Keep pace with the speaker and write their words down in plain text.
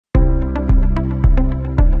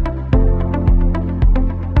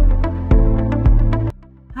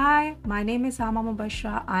my name is Hama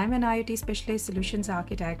Mubashra. I am an IoT Specialist Solutions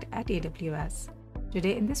Architect at AWS.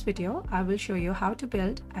 Today in this video, I will show you how to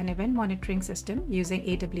build an event monitoring system using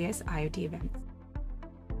AWS IoT Events.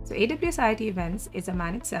 So AWS IoT Events is a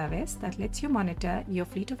managed service that lets you monitor your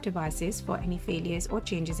fleet of devices for any failures or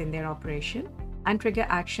changes in their operation and trigger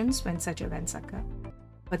actions when such events occur.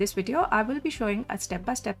 For this video, I will be showing a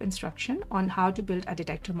step-by-step instruction on how to build a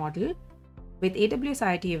detector model with AWS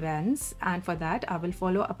IoT Events, and for that I will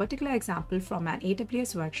follow a particular example from an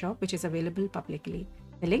AWS workshop which is available publicly.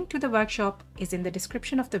 The link to the workshop is in the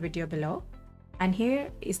description of the video below, and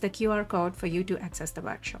here is the QR code for you to access the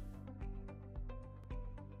workshop.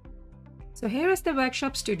 So here is the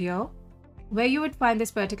workshop studio where you would find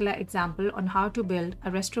this particular example on how to build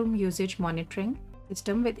a restroom usage monitoring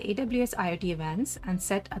system with AWS IoT Events and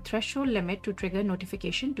set a threshold limit to trigger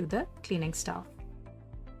notification to the cleaning staff.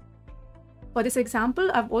 For this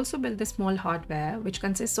example, I've also built the small hardware which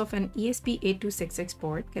consists of an ESP8266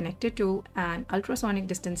 port connected to an ultrasonic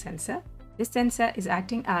distance sensor. This sensor is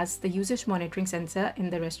acting as the usage monitoring sensor in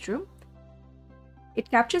the restroom.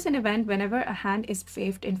 It captures an event whenever a hand is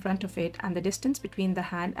waved in front of it and the distance between the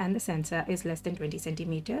hand and the sensor is less than 20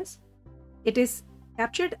 centimeters. It is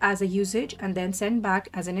captured as a usage and then sent back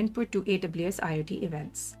as an input to AWS IoT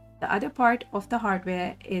Events. The other part of the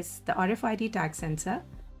hardware is the RFID tag sensor.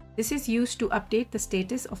 This is used to update the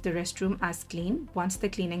status of the restroom as clean once the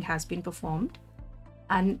cleaning has been performed.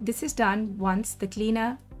 And this is done once the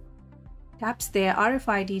cleaner taps their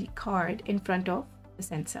RFID card in front of the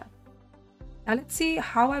sensor. Now let's see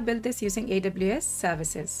how I built this using AWS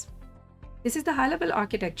services. This is the high-level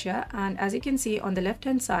architecture, and as you can see on the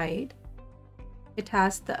left-hand side, it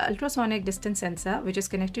has the ultrasonic distance sensor which is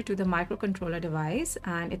connected to the microcontroller device,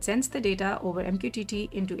 and it sends the data over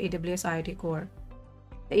MQTT into AWS IoT Core.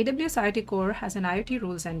 The AWS IoT Core has an IoT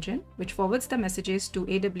rules engine which forwards the messages to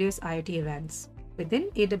AWS IoT Events. Within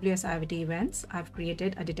AWS IoT Events, I've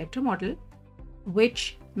created a detector model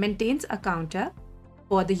which maintains a counter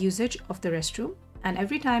for the usage of the restroom, and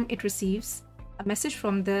every time it receives a message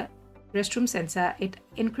from the restroom sensor, it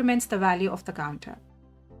increments the value of the counter.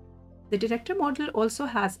 The detector model also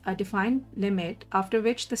has a defined limit after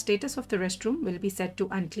which the status of the restroom will be set to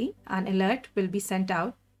unclean and alert will be sent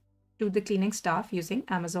out to the cleaning staff using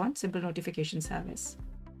Amazon Simple Notification Service.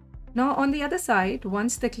 Now on the other side,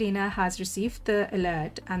 once the cleaner has received the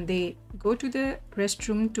alert and they go to the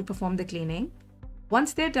restroom to perform the cleaning,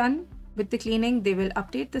 once they're done with the cleaning, they will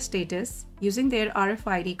update the status using their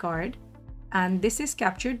RFID card, and this is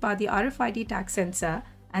captured by the RFID tag sensor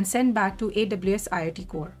and sent back to AWS IoT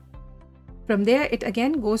Core. From there, it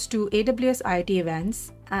again goes to AWS IoT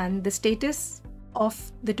Events and the status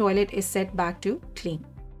of the toilet is set back to clean.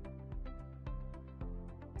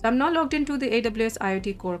 So I'm now logged into the AWS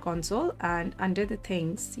IoT Core console, and under the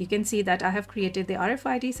things, you can see that I have created the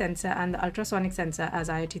RFID sensor and the ultrasonic sensor as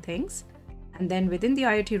IoT things. And then within the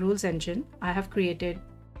IoT rules engine, I have created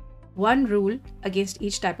one rule against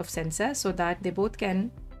each type of sensor so that they both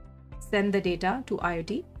can send the data to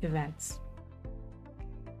IoT events.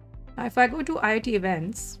 Now, if I go to IoT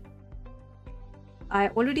events, I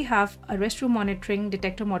already have a restroom monitoring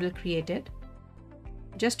detector model created.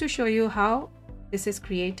 Just to show you how this is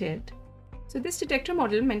created. So this detector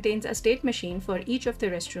model maintains a state machine for each of the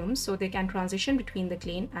restrooms so they can transition between the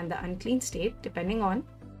clean and the unclean state depending on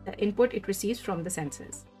the input it receives from the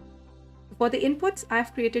sensors. For the inputs, I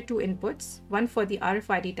have created two inputs, one for the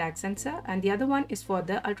RFID tag sensor and the other one is for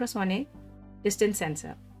the ultrasonic distance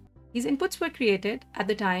sensor. These inputs were created at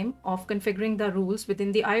the time of configuring the rules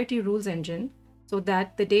within the IoT rules engine so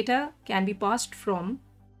that the data can be passed from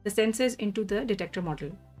the sensors into the detector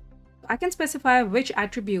model. I can specify which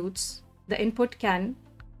attributes the input can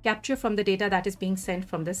capture from the data that is being sent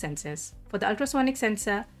from the sensors. For the ultrasonic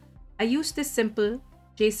sensor, I use this simple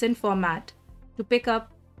JSON format to pick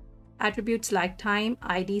up attributes like time,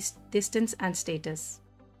 ID, distance, and status.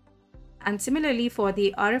 And similarly, for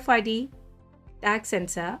the RFID tag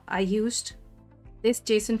sensor, I used this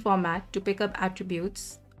JSON format to pick up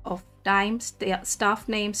attributes of time, staff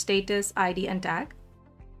name, status, ID, and tag.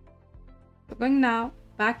 So going now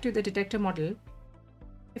back to the detector model,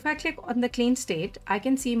 if I click on the clean state, I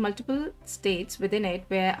can see multiple states within it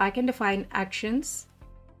where I can define actions.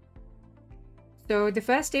 So the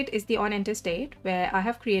first state is the on-enter state where I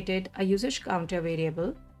have created a usage counter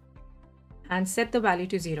variable and set the value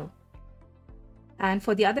to 0. And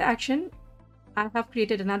for the other action, I have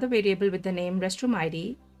created another variable with the name restroom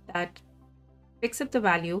ID that picks up the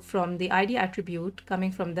value from the ID attribute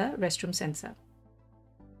coming from the restroom sensor.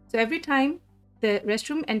 So every time the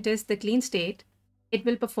restroom enters the clean state, it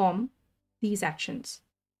will perform these actions.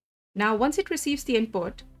 Now, once it receives the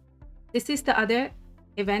input, This is the other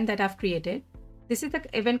event that I've created. This is the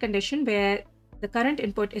event condition where the current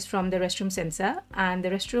input is from the restroom sensor and the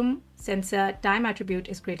restroom sensor time attribute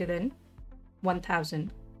is greater than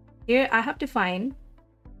 1000. Here I have defined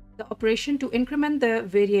the operation to increment the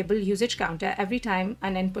variable usage counter every time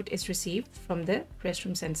an input is received from the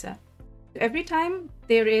restroom sensor. So every time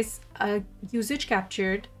there is a usage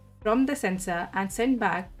captured from the sensor and sent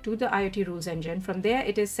back to the IoT rules engine, from there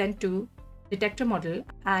it is sent to detector model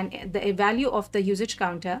and the value of the usage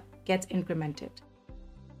counter gets incremented.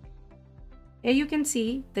 Here you can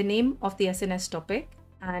see the name of the SNS topic,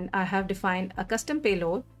 and I have defined a custom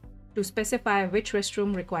payload to specify which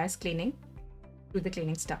restroom requires cleaning to the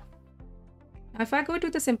cleaning staff. Now if I go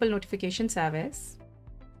to the simple notification service,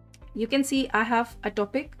 you can see I have a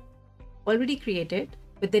topic already created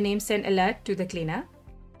with the name send alert to the cleaner,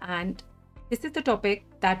 and this is the topic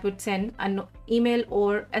that would send an email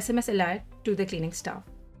or SMS alert to the cleaning staff.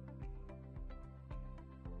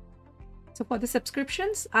 So for the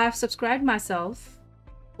subscriptions, I have subscribed myself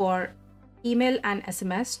for email and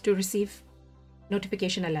SMS to receive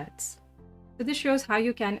notification alerts. So this shows how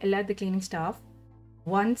you can alert the cleaning staff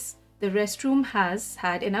once the restroom has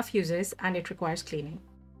had enough users and it requires cleaning.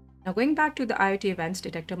 Now going back to the IoT Events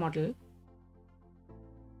detector model,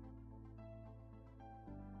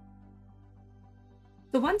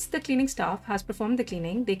 so once the cleaning staff has performed the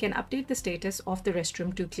cleaning, they can update the status of the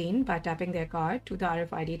restroom to clean by tapping their card to the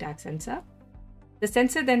RFID tag sensor. The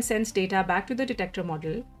sensor then sends data back to the detector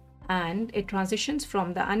model and it transitions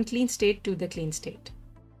from the unclean state to the clean state.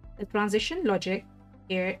 The transition logic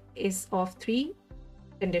here is of three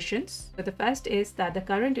conditions. So the first is that the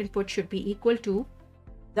current input should be equal to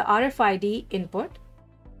the RFID input,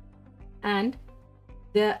 and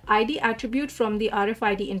the ID attribute from the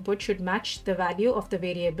RFID input should match the value of the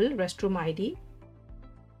variable restroom ID,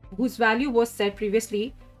 whose value was set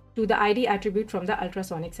previously to the ID attribute from the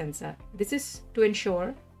ultrasonic sensor. This is to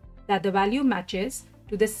ensure that the value matches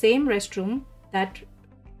to the same restroom that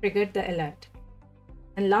triggered the alert.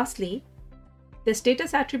 And lastly, the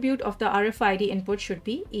status attribute of the RFID input should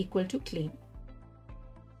be equal to clean.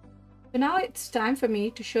 So now it's time for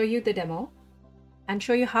me to show you the demo and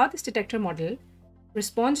show you how this detector model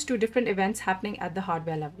responds to different events happening at the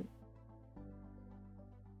hardware level.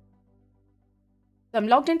 So I'm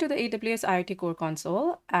logged into the AWS IoT Core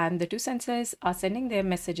console, and the two sensors are sending their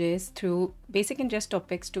messages through basic ingest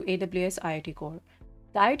topics to AWS IoT Core.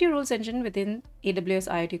 The IoT rules engine within AWS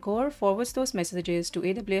IoT Core forwards those messages to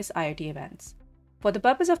AWS IoT Events. For the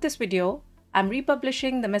purpose of this video, I'm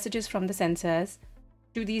republishing the messages from the sensors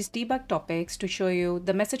to these debug topics to show you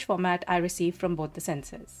the message format I received from both the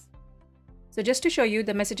sensors. So just to show you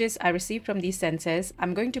the messages I received from these sensors,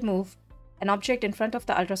 I'm going to move an object in front of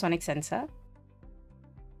the ultrasonic sensor.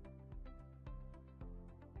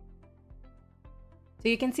 So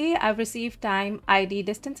you can see I've received time, ID,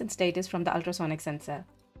 distance, and status from the ultrasonic sensor.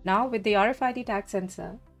 Now with the RFID tag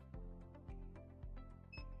sensor,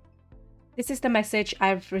 this is the message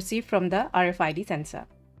I've received from the RFID sensor.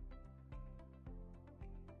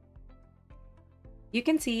 You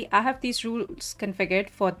can see I have these rules configured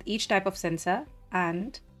for each type of sensor,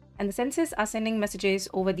 and the sensors are sending messages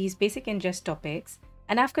over these basic ingest topics,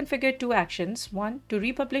 and I've configured two actions: one, to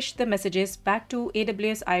republish the messages back to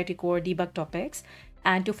AWS IoT Core debug topics,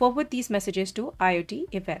 and to forward these messages to IoT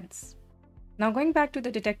Events. Now going back to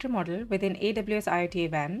the detector model within AWS IoT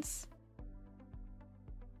Events,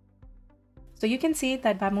 so you can see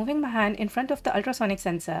that by moving my hand in front of the ultrasonic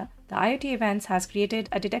sensor, the IoT Events has created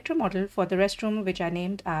a detector model for the restroom, which I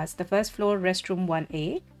named as the first floor restroom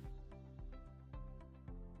 1A.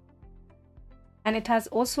 And it has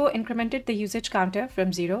also incremented the usage counter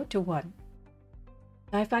from 0 to 1.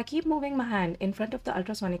 Now if I keep moving my hand in front of the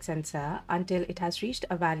ultrasonic sensor until it has reached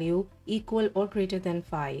a value equal or greater than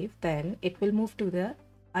 5, then it will move to the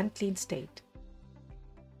unclean state.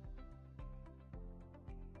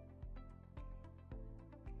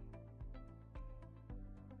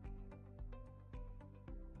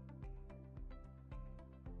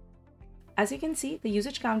 As you can see, the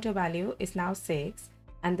usage counter value is now 6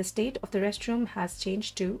 and the state of the restroom has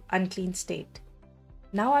changed to unclean state.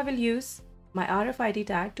 Now I will use my RFID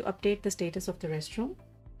tag to update the status of the restroom.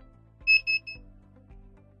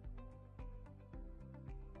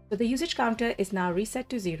 So the usage counter is now reset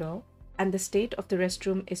to 0 and the state of the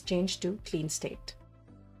restroom is changed to clean state.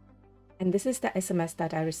 And this is the SMS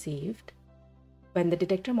that I received when the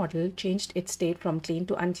detector model changed its state from clean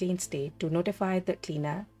to unclean state to notify the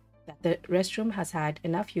cleaner that the restroom has had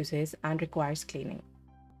enough uses and requires cleaning.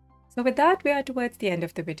 So with that, we are towards the end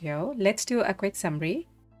of the video. Let's do a quick summary.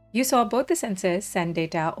 You saw both the sensors send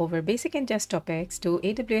data over basic ingest topics to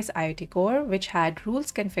AWS IoT Core, which had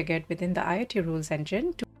rules configured within the IoT rules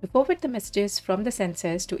engine to forward the messages from the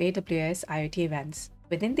sensors to AWS IoT Events.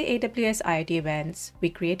 Within the AWS IoT Events, we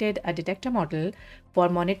created a detector model for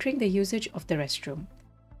monitoring the usage of the restroom.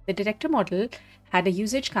 The detector model had a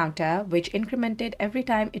usage counter which incremented every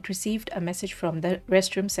time it received a message from the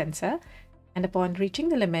restroom sensor, and upon reaching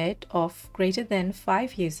the limit of greater than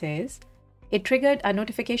 5 uses, it triggered a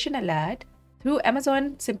notification alert through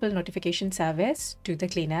Amazon Simple Notification Service to the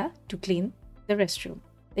cleaner to clean the restroom.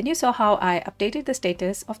 Then you saw how I updated the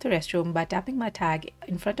status of the restroom by tapping my tag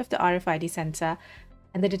in front of the RFID sensor,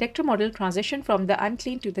 and the detector model transitioned from the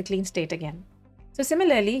unclean to the clean state again. So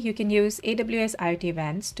similarly, you can use AWS IoT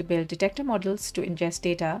Events to build detector models to ingest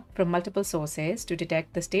data from multiple sources to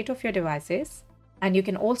detect the state of your devices. And you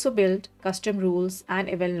can also build custom rules and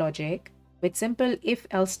event logic with simple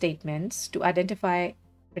if-else statements to identify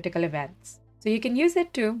critical events. So you can use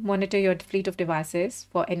it to monitor your fleet of devices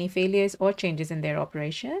for any failures or changes in their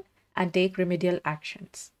operation and take remedial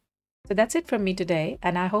actions. So that's it from me today,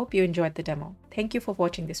 and I hope you enjoyed the demo. Thank you for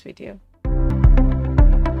watching this video.